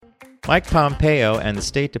Mike Pompeo and the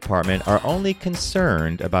State Department are only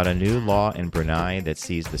concerned about a new law in Brunei that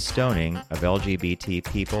sees the stoning of LGBT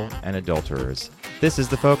people and adulterers. This is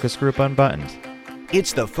the Focus Group Unbuttoned.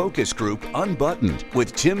 It's the Focus Group Unbuttoned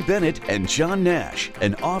with Tim Bennett and John Nash,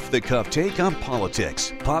 an off-the-cuff take on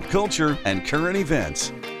politics, pop culture, and current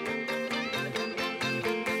events.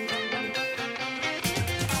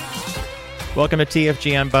 Welcome to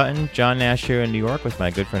TFG Unbuttoned. John Nash here in New York with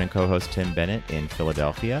my good friend and co-host Tim Bennett in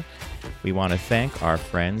Philadelphia. We want to thank our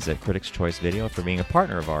friends at Critics' Choice Video for being a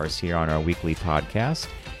partner of ours here on our weekly podcast.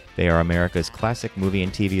 They are America's classic movie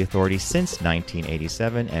and TV authority since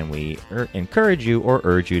 1987, and we encourage you or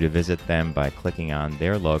urge you to visit them by clicking on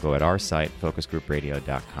their logo at our site,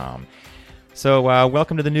 focusgroupradio.com. So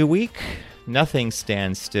welcome to the new week. Nothing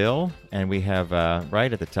stands still, and we have,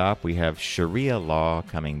 right at the top, we have Sharia law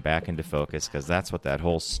coming back into focus, because that's what that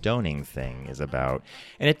whole stoning thing is about.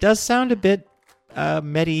 And it does sound a bit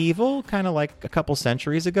medieval, kind of like a couple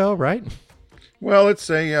centuries ago, right? Well, it's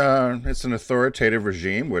an authoritative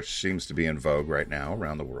regime, which seems to be in vogue right now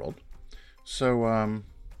around the world. So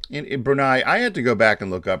in Brunei, I had to go back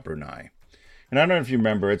and look up Brunei. And I don't know if you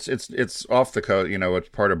remember, it's off the coast, it's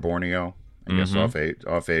part of Borneo, I guess,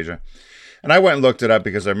 off Asia. And I went and looked it up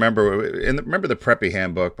because I remember the Preppy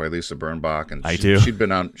Handbook by Lisa Birnbach, and I do. She'd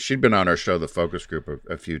been on our show, The Focus Group,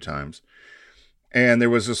 a few times. And there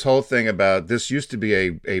was this whole thing about this used to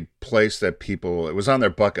be a place that people, it was on their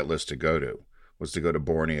bucket list to go to, was to go to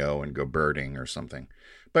Borneo and go birding or something.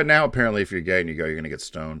 But now apparently if you're gay and you go, you're going to get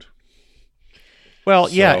stoned. Well,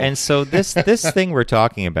 yeah, and so this thing we're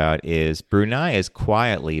talking about is Brunei has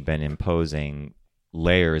quietly been imposing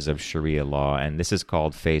layers of Sharia law, and this is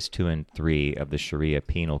called Phase 2 and 3 of the Sharia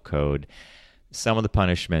Penal Code. Some of the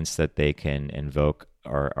punishments that they can invoke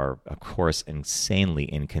are, of course, insanely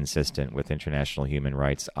inconsistent with international human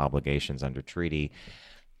rights obligations under treaty.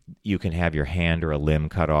 You can have your hand or a limb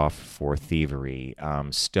cut off for thievery,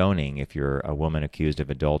 stoning if you're a woman accused of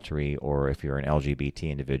adultery, or if you're an LGBT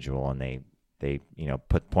individual and they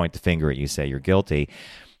point the finger at you, say you're guilty.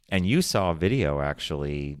 And you saw a video,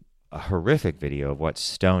 actually, a horrific video of what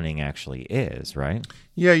stoning actually is, right?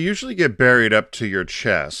 Yeah, you usually get buried up to your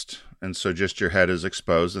chest, and so just your head is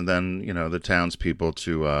exposed, and then, the townspeople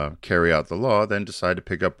to carry out the law then decide to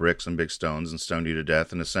pick up bricks and big stones and stone you to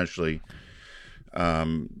death. And essentially,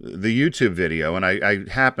 the YouTube video, and I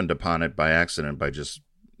happened upon it by accident by just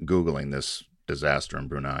Googling this disaster in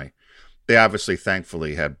Brunei. They obviously,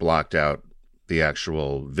 thankfully, had blocked out the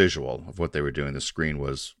actual visual of what they were doing. The screen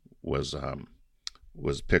was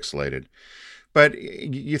pixelated. But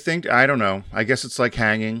you think, I don't know, I guess it's like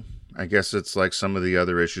hanging. I guess it's like some of the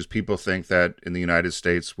other issues. People think that in the United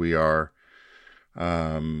States we are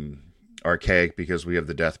archaic because we have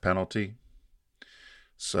the death penalty.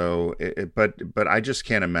 So, but I just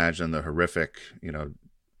can't imagine the horrific,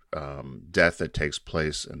 death that takes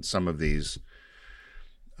place in some of these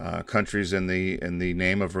countries in the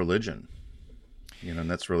name of religion. And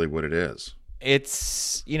that's really what it is.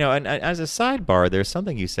 It's, and as a sidebar, there's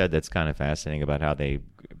something you said that's kind of fascinating about how they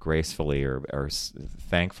gracefully or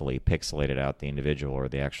thankfully pixelated out the individual or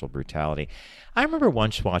the actual brutality. I remember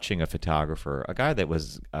once watching a photographer, a guy that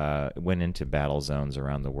went into battle zones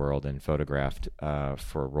around the world and photographed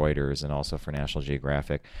for Reuters and also for National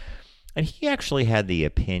Geographic. And he actually had the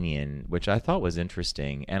opinion, which I thought was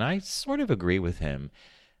interesting, and I sort of agree with him,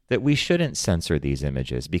 that we shouldn't censor these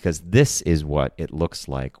images because this is what it looks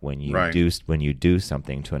like when you do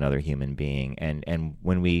something to another human being. And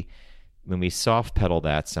when we soft pedal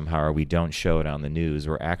that somehow, or we don't show it on the news,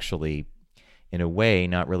 we're actually, in a way,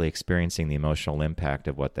 not really experiencing the emotional impact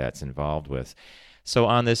of what that's involved with. So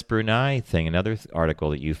on this Brunei thing, another article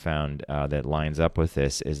that you found that lines up with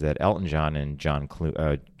this is that Elton John and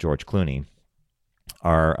George Clooney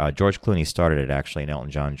George Clooney started it, actually, and Elton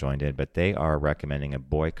John joined in, but they are recommending a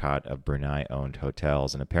boycott of Brunei-owned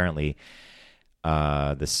hotels. And apparently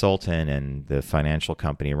the Sultan and the financial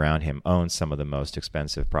company around him own some of the most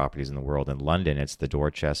expensive properties in the world. In London, it's the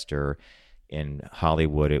Dorchester. In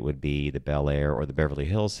Hollywood, it would be the Bel Air or the Beverly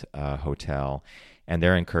Hills Hotel. And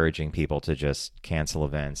they're encouraging people to just cancel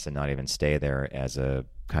events and not even stay there as a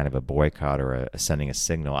kind of a boycott or sending a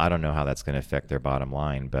signal. I don't know how that's going to affect their bottom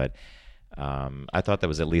line, but I thought that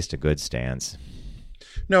was at least a good stance.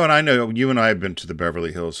 No, and I know you and I have been to the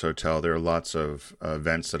Beverly Hills Hotel. There are lots of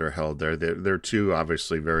events that are held there. There are two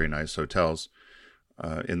obviously very nice hotels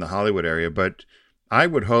in the Hollywood area, but I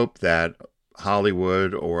would hope that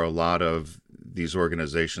Hollywood or a lot of these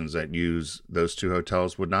organizations that use those two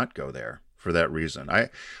hotels would not go there for that reason. I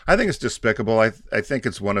think it's despicable. I think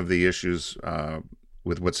it's one of the issues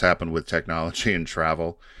with what's happened with technology and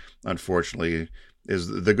travel. Unfortunately, Is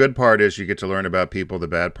the good part is you get to learn about people. The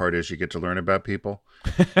bad part is you get to learn about people.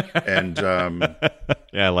 And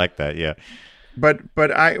Yeah, I like that. Yeah. but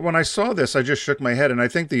when I saw this, I just shook my head. And I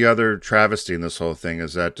think the other travesty in this whole thing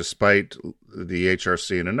is that despite the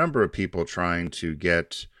HRC and a number of people trying to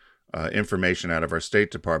get information out of our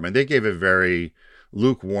State Department, they gave a very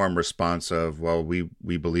lukewarm response of, well,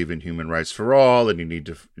 we believe in human rights for all, and you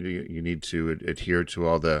need to adhere to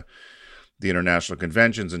all the international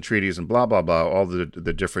conventions and treaties and blah blah blah, all the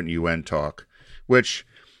different UN talk, which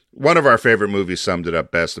one of our favorite movies summed it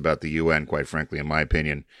up best about the UN, quite frankly, in my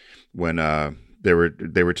opinion, when they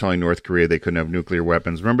were telling North Korea they couldn't have nuclear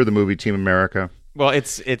weapons. Remember the movie Team America? Well,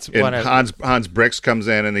 it's and one of Hans Brix comes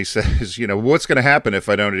in and he says, what's going to happen if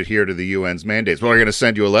I don't adhere to the UN's mandates? Well, we're going to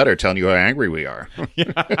send you a letter telling you how angry we are.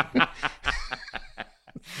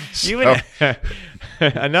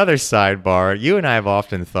 Another sidebar. You and I have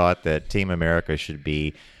often thought that Team America should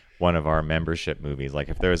be one of our membership movies. Like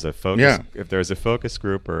if there's a focus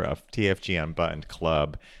group or a TFG Unbuttoned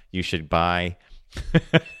club, you should buy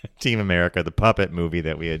Team America, the puppet movie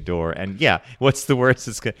that we adore. And yeah, what's the worst?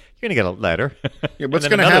 You're gonna get a letter. Yeah, what's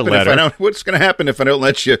going to happen if I don't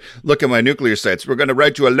let you look at my nuclear sites? We're going to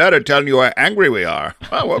write you a letter telling you how angry we are.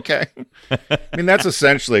 Oh, okay. I mean, that's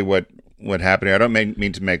essentially what happened here. I don't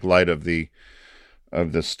mean to make light of the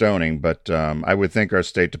stoning, but I would think our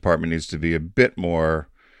State Department needs to be a bit more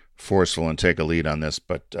forceful and take a lead on this.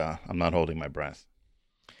 But I'm not holding my breath.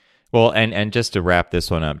 Well, and just to wrap this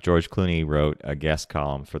one up, George Clooney wrote a guest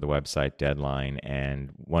column for the website Deadline,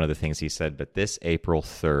 and one of the things he said, but this April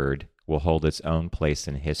 3rd will hold its own place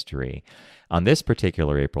in history. On this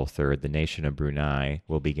particular April 3rd, the nation of Brunei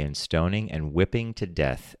will begin stoning and whipping to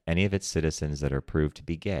death any of its citizens that are proved to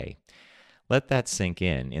be gay. Let that sink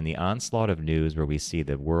in. In the onslaught of news where we see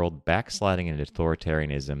the world backsliding into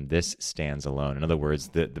authoritarianism, this stands alone. In other words,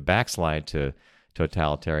 the backslide to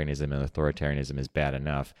totalitarianism and authoritarianism is bad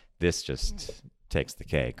enough. This just takes the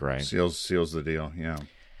cake, right? Seals the deal, yeah.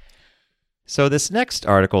 So this next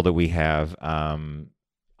article that we have,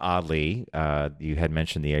 oddly, you had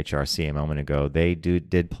mentioned the HRC a moment ago. They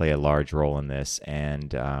did play a large role in this,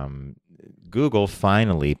 and Google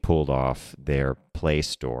finally pulled off their Play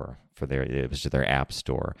Store it was their App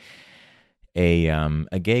Store,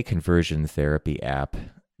 a gay conversion therapy app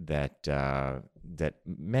that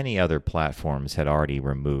many other platforms had already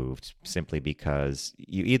removed, simply because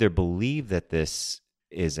you either believe that this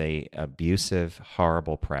is a abusive,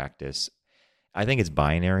 horrible practice. I think it's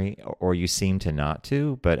binary, or you seem to not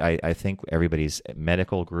to, but I think everybody's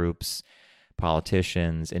medical groups,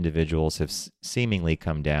 politicians, individuals have seemingly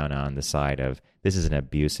come down on the side of this is an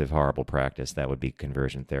abusive, horrible practice. That would be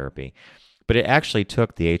conversion therapy. But it actually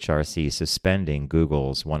took the HRC suspending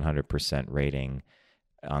Google's 100% rating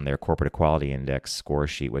on their Corporate Equality Index score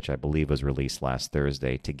sheet, which I believe was released last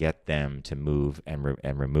Thursday, to get them to move and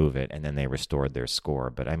remove it, and then they restored their score.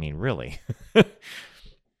 But I mean, really?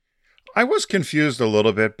 I was confused a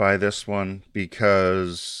little bit by this one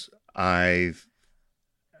because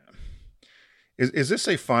Is this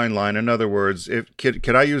a fine line? In other words,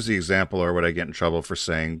 could I use the example, or would I get in trouble for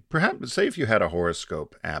saying, perhaps, say if you had a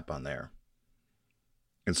horoscope app on there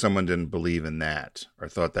and someone didn't believe in that or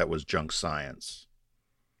thought that was junk science,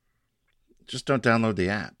 just don't download the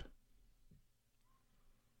app.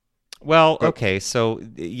 Well, okay, so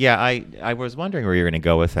yeah, I was wondering where you're going to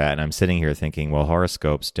go with that, and I'm sitting here thinking, well,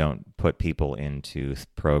 horoscopes don't put people into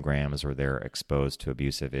programs where they're exposed to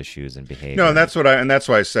abusive issues and behavior. No, and that's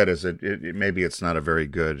why I said is it maybe it's not a very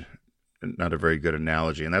good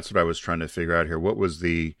analogy, and that's what I was trying to figure out here. What was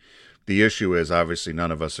the issue? Is obviously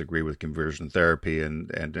none of us agree with conversion therapy, and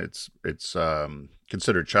it's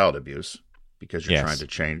considered child abuse, because you're trying to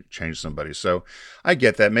change somebody. So I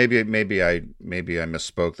get that. Maybe I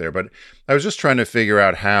misspoke there, but I was just trying to figure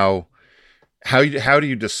out how do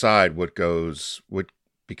you decide what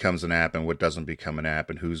becomes an app and what doesn't become an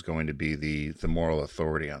app, and who's going to be the moral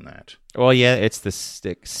authority on that? Well, yeah, it's the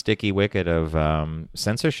sticky wicket of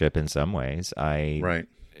censorship in some ways.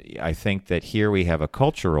 I think that here we have a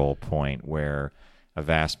cultural point where a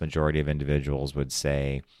vast majority of individuals would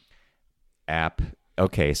say app.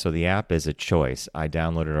 Okay, so the app is a choice. I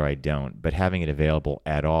download it or I don't, but having it available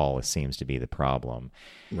at all seems to be the problem.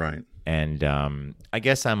 Right. And I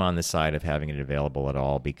guess I'm on the side of having it available at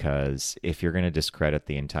all, because if you're going to discredit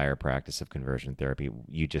the entire practice of conversion therapy,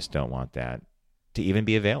 you just don't want that to even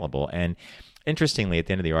be available. And interestingly, at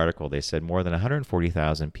the end of the article, they said more than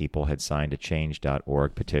 140,000 people had signed a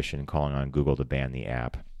change.org petition calling on Google to ban the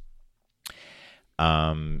app.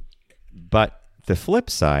 But The flip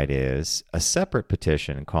side is a separate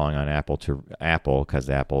petition calling on Apple, because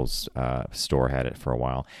Apple's store had it for a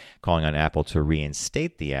while, calling on Apple to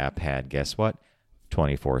reinstate the app had, guess what,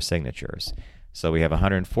 24 signatures. So we have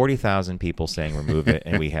 140,000 people saying remove it,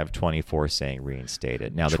 and we have 24 saying reinstate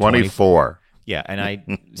it. Now the 24. Yeah,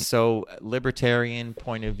 and so libertarian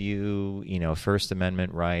point of view, First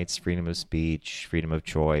Amendment rights, freedom of speech, freedom of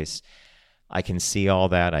choice, I can see all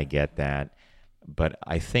that, I get that. But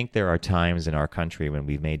I think there are times in our country when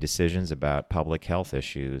we've made decisions about public health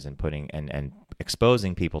issues and putting and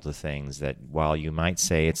exposing people to things that, while you might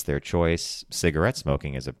say it's their choice, cigarette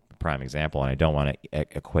smoking is a prime example, and I don't want to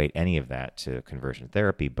equate any of that to conversion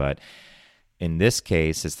therapy, but in this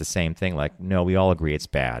case, it's the same thing. Like, no, we all agree it's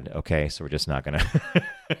bad, okay? So we're just not going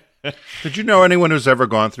to... Did you know anyone who's ever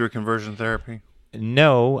gone through conversion therapy?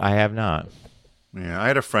 No, I have not. Yeah, I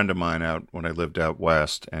had a friend of mine out when I lived out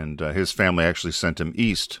west, and his family actually sent him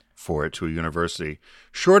east for it to a university,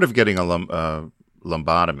 short of getting a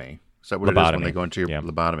lumbotomy. Is that what it is when they go into your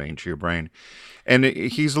lobotomy, into your brain? And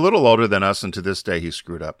he's a little older than us, and to this day, he's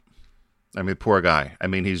screwed up. I mean, poor guy. I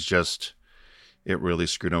mean, it really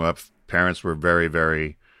screwed him up. Parents were very,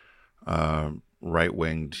 very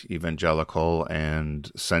right-winged evangelical,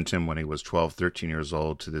 and sent him when he was 12, 13 years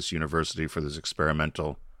old to this university for this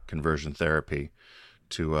experimental conversion therapy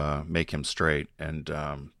to make him straight. And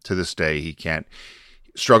to this day, he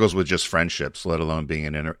struggles with just friendships, let alone being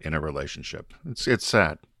in a relationship. It's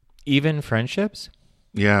sad. Even friendships?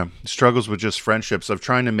 Yeah, struggles with just friendships, of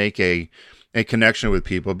trying to make a connection with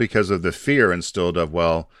people because of the fear instilled of,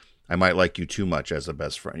 well, I might like you too much as a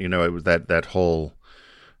best friend. It was that whole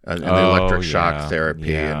an electric shock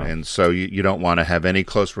therapy. Yeah. And so you don't want to have any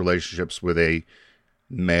close relationships with a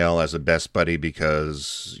male as a best buddy,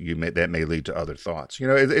 because that may lead to other thoughts.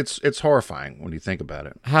 It's horrifying when you think about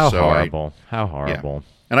it. How horrible. Yeah.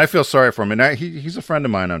 And I feel sorry for him. And he's a friend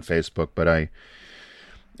of mine on Facebook, but I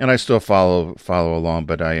still follow along,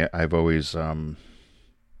 but I've always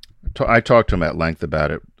I talked to him at length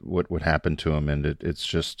about it, what happened to him, and it's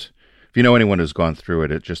just, if you know anyone who's gone through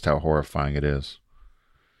it, it's just how horrifying it is.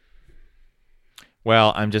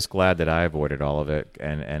 Well, I'm just glad that I avoided all of it,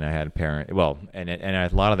 and I had a parent. Well, and a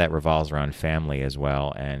lot of that revolves around family as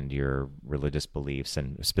well, and your religious beliefs,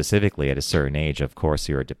 and specifically at a certain age, of course,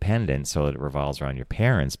 you're a dependent, so it revolves around your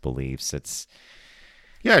parents' beliefs. It's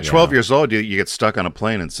at 12 years old, you get stuck on a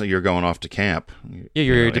plane, and so you're going off to camp. Yeah,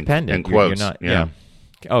 you're dependent. In quotes. You're not. Yeah.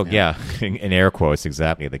 Oh, yeah. In air quotes,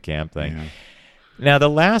 exactly, the camp thing. Yeah. Now, the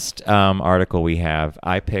last article we have,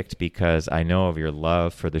 I picked because I know of your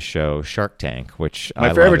love for the show Shark Tank, which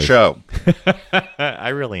my favorite show. I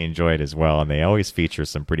really enjoy it as well, and they always feature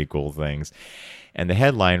some pretty cool things. And the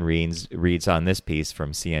headline reads on this piece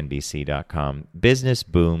from CNBC.com, "Business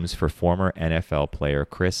booms for former NFL player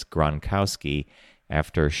Chris Gronkowski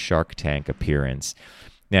after Shark Tank appearance."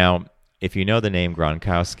 Now, if you know the name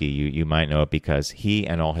Gronkowski, you might know it because he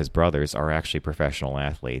and all his brothers are actually professional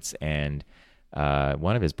athletes, and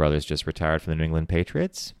one of his brothers just retired from the New England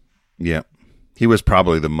Patriots. Yeah, he was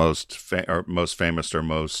probably the most famous, or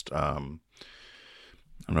most I don't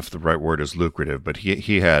know if the right word is lucrative, but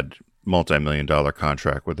he had multi-million-dollar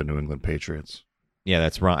contract with the New England Patriots. Yeah,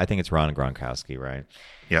 that's Ron. I think it's Ron Gronkowski, right?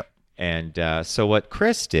 Yep. And so what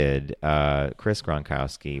Chris did, Chris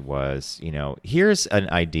Gronkowski, was, here's an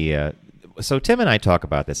idea. So Tim and I talk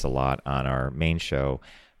about this a lot on our main show.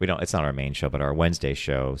 It's not our main show, but our Wednesday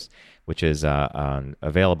shows, which is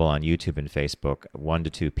available on YouTube and Facebook 1 to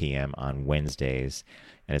 2 p.m. on Wednesdays,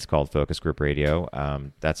 and it's called Focus Group Radio.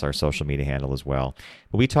 That's our social media handle as well.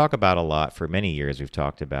 But we talk about a lot, for many years, we've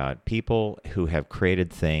talked about people who have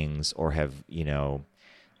created things or have,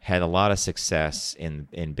 had a lot of success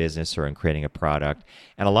in business or in creating a product.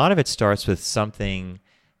 And a lot of it starts with something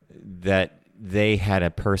that they had a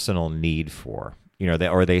personal need for.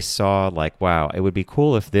 Or they saw, like, wow, it would be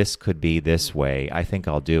cool if this could be this way. I think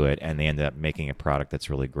I'll do it. And they ended up making a product that's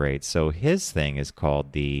really great. So his thing is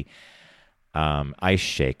called the ice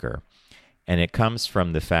shaker. And it comes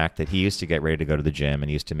from the fact that he used to get ready to go to the gym and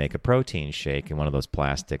he used to make a protein shake in one of those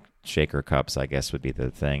plastic shaker cups, I guess would be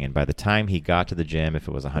the thing. And by the time he got to the gym, if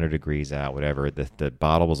it was 100 degrees out, whatever, the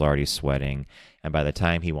bottle was already sweating. And by the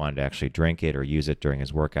time he wanted to actually drink it or use it during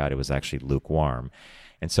his workout, it was actually lukewarm.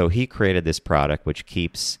 And so he created this product which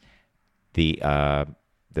keeps the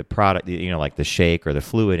product, like the shake or the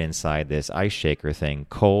fluid inside this ice shaker thing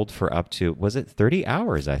cold for up to, was it 30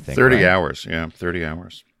 hours, I think? 30 hours, yeah, 30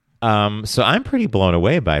 hours. So I'm pretty blown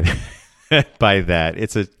away by by that.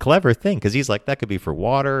 It's a clever thing because he's like, that could be for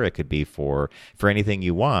water, it could be for anything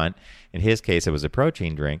you want. In his case, it was a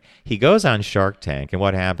protein drink. He goes on Shark Tank, and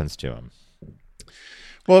what happens to him?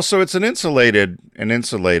 Well, so it's an insulated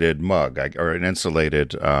mug or an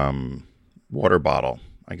insulated water bottle,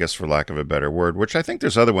 I guess, for lack of a better word. Which I think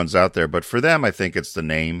there's other ones out there, but for them, I think it's the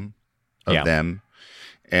name of them.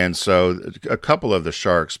 And so a couple of the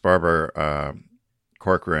sharks, Barbara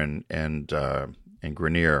Corcoran and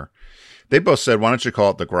Grenier, they both said, "Why don't you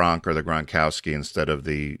call it the Gronk or the Gronkowski instead of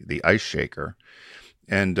the ice shaker?"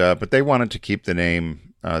 And but they wanted to keep the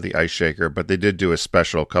name the ice shaker, but they did do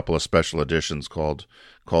a couple of special editions called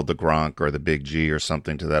the Gronk or the Big G or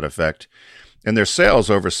something to that effect. And their sales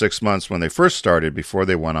over 6 months when they first started, before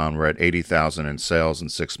they went on, were at 80,000 in sales in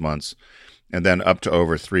 6 months, and then up to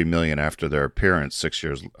over 3 million after their appearance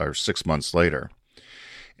 6 months later.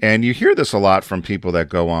 And you hear this a lot from people that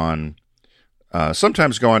go on.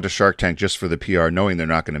 Sometimes go on to Shark Tank just for the PR, knowing they're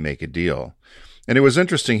not going to make a deal. And it was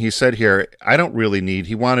interesting. He said here, I don't really need,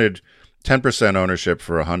 he wanted 10% ownership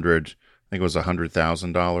for I think it was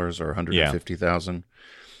 $100,000 or $150,000.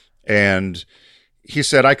 And he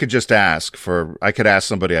said, I could ask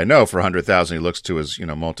somebody I know for $100,000. He looks to his,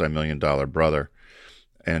 multi-million-dollar brother.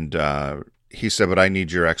 And he said, but I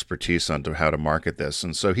need your expertise on how to market this.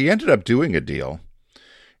 And so he ended up doing a deal.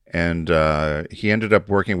 And he ended up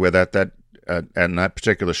working with at that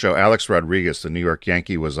particular show, Alex Rodriguez, the New York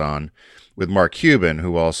Yankee, was on with Mark Cuban,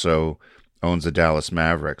 who also owns the Dallas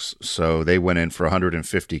Mavericks. So they went in for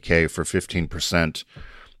 $150K for 15%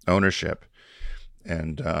 ownership.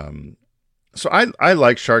 And so I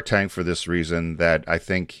like Shark Tank for this reason, that I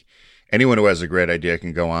think anyone who has a great idea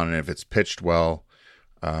can go on, and if it's pitched well,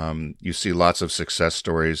 you see lots of success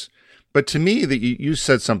stories. But to me, that you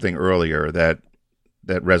said something earlier that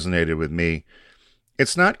resonated with me.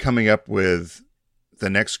 It's not coming up with the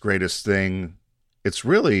next greatest thing. It's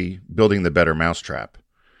really building the better mousetrap.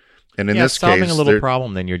 And in this case, solving a little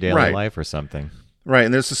problem in your daily life or something. Right,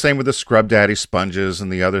 and it's the same with the Scrub Daddy sponges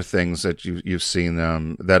and the other things that you've seen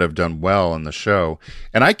that have done well in the show.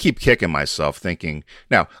 And I keep kicking myself thinking,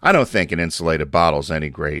 now, I don't think an insulated bottle is any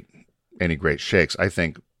great shakes. I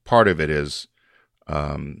think part of it is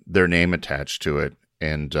their name attached to it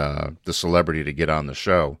and the celebrity to get on the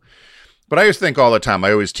show. But I just think all the time,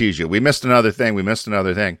 I always tease you, we missed another thing.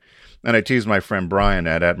 And I tease my friend Brian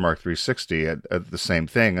at Mark360 at the same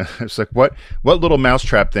thing. It's like, what little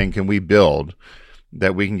mousetrap thing can we build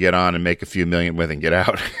that we can get on and make a few million with and get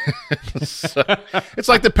out? So, it's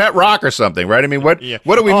like the Pet Rock or something, right? I mean, what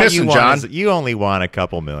are we missing, John? You only want a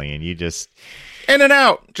couple million. You just... In and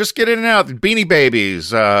out. Just get in and out. Beanie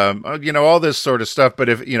Babies, all this sort of stuff. But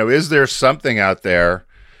if, is there something out there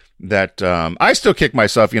that I still kick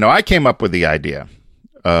myself? I came up with the idea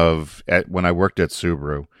when I worked at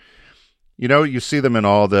Subaru. You see them in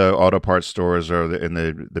all the auto parts stores or in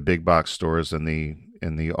the big box stores in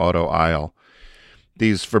the auto aisle.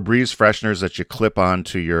 These Febreze fresheners that you clip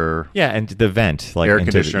onto your and the vent, like air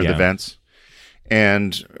conditioner, the vents.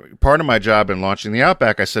 And part of my job in launching the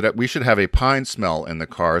Outback, I said we should have a pine smell in the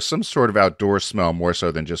car, some sort of outdoor smell more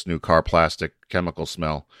so than just new car plastic chemical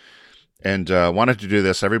smell. And wanted to do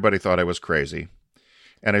this. Everybody thought I was crazy.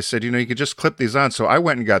 And I said, you could just clip these on. So I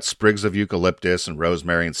went and got sprigs of eucalyptus and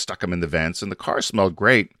rosemary and stuck them in the vents, and the car smelled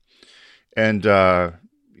great. And that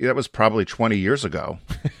was probably 20 years ago.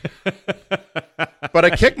 But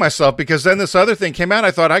I kicked myself because then this other thing came out.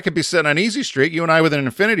 I thought I could be sitting on Easy Street, you and I with an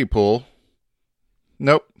infinity pool.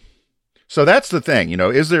 Nope. So that's the thing.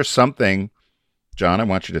 Is there something, John, I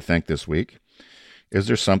want you to think this week, is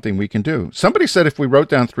there something we can do? Somebody said if we wrote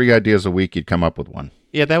down 3 ideas a week, you'd come up with one.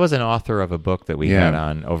 Yeah, that was an author of a book that we had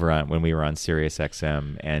on when we were on Sirius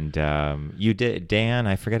XM, and you did, Dan.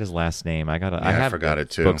 I forget his last name. I forgot it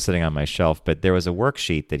too. Book sitting on my shelf, but there was a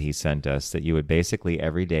worksheet that he sent us that you would basically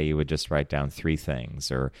every day you would just write down 3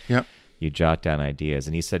 things, or you jot down ideas.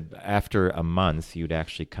 And he said after a month you'd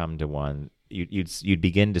actually come to one. You'd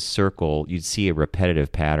begin to circle. You'd see a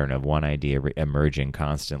repetitive pattern of one idea emerging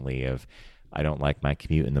constantly of, I don't like my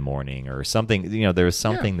commute in the morning, or something. There was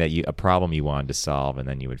something that a problem you wanted to solve, and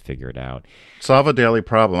then you would figure it out. Solve a daily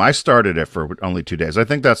problem. I started it for only 2 days. I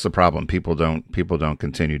think that's the problem. People don't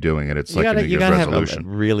continue doing it. It's like a New Year's resolution.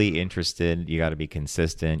 Have really interested. You got to be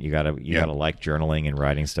consistent. You got to like journaling and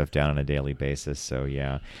writing stuff down on a daily basis. So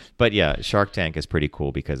but Shark Tank is pretty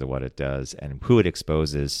cool because of what it does and who it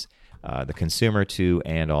exposes the consumer to,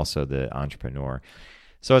 and also the entrepreneur.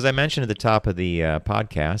 So as I mentioned at the top of the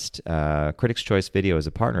podcast, Critics' Choice Video is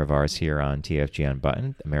a partner of ours here on TFG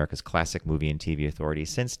Unbuttoned, America's classic movie and TV authority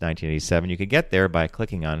since 1987. You can get there by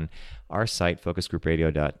clicking on our site,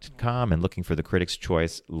 focusgroupradio.com, and looking for the Critics'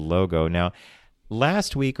 Choice logo. Now,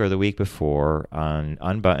 last week or the week before on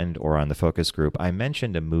Unbuttoned or on the focus group, I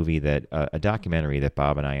mentioned a movie that a documentary that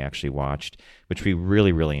Bob and I actually watched, which we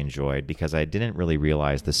really, really enjoyed because I didn't really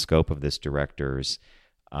realize the scope of this director's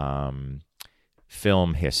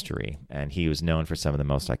film history. And he was known for some of the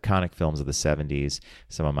most iconic films of the 70s,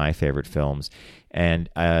 some of my favorite films. And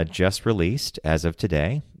just released as of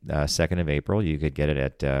today, 2nd of April. You could get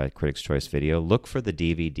it at Critics' Choice Video. Look for the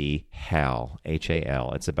DVD Hal,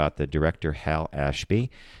 H-A-L. It's about the director Hal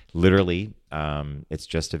Ashby. Literally, it's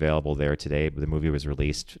just available there today. The movie was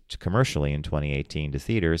released commercially in 2018 to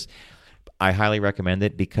theaters. I highly recommend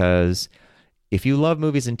it because if you love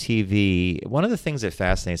movies and TV, one of the things that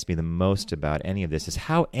fascinates me the most about any of this is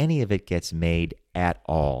how any of it gets made at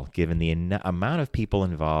all, given the amount of people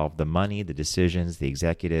involved, the money, the decisions, the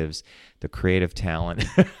executives, the creative talent.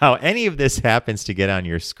 How any of this happens to get on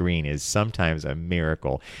your screen is sometimes a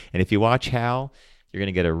miracle. And if you watch Hal, you're going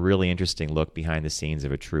to get a really interesting look behind the scenes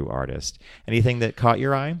of a true artist. Anything that caught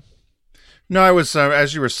your eye? No, I was,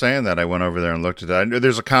 as you were saying that, I went over there and looked at that.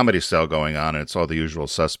 There's a comedy sale going on, and it's all the usual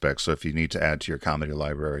suspects. So if you need to add to your comedy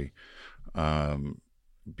library,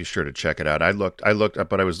 be sure to check it out. I looked up,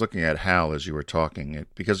 but I was looking at Hal as you were talking,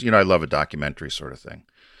 because, I love a documentary sort of thing.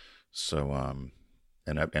 So,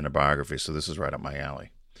 and a biography. So this is right up my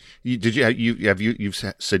alley. You've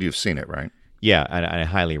said you've seen it, right? Yeah, I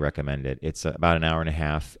highly recommend it. It's about an hour and a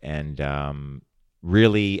half, and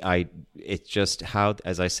really, it's just how,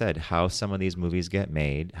 as I said, how some of these movies get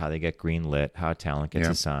made, how they get greenlit, how talent gets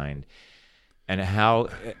assigned, and how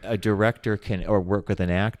a director can or work with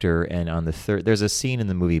an actor. And on the third, there's a scene in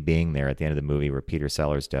the movie Being There at the end of the movie where Peter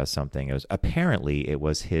Sellers does something. It was an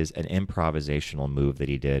improvisational move that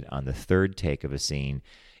he did on the third take of a scene.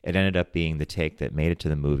 It ended up being the take that made it to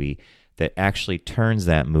the movie that actually turns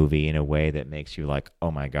that movie in a way that makes you like,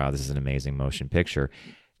 oh my God, this is an amazing motion picture.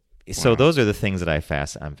 So those are the things that I'm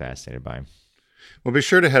fascinated by. Well, be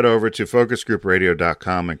sure to head over to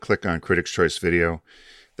focusgroupradio.com and click on Critics' Choice Video.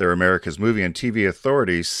 They're America's movie and TV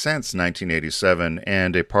authority since 1987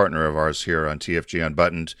 and a partner of ours here on TFG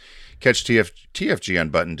Unbuttoned. Catch TFG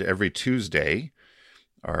Unbuttoned every Tuesday.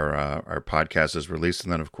 Our podcast is released,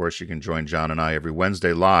 and then, of course, you can join John and I every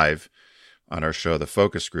Wednesday live on our show, The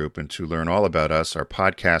Focus Group. And to learn all about us, our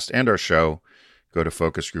podcast, and our show, go to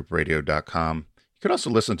focusgroupradio.com. You could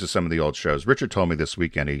also listen to some of the old shows. Richard told me this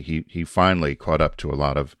weekend he finally caught up to a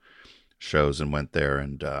lot of shows and went there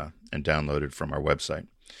and downloaded from our website.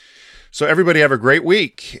 So everybody have a great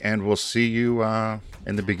week, and we'll see you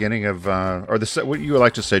in the beginning of what you would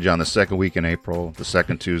like to say, John? The second week in April, the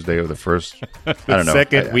second Tuesday of the first. I don't know.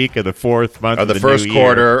 Second week of the fourth month of the first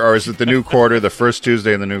quarter, or is it the new quarter? The first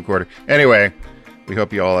Tuesday in the new quarter. Anyway, we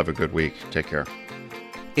hope you all have a good week. Take care.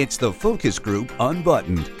 It's the Focus Group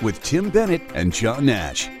Unbuttoned with Tim Bennett and John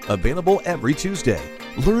Nash. Available every Tuesday.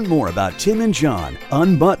 Learn more about Tim and John,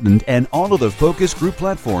 Unbuttoned, and all of the Focus Group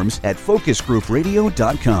platforms at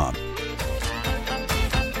focusgroupradio.com.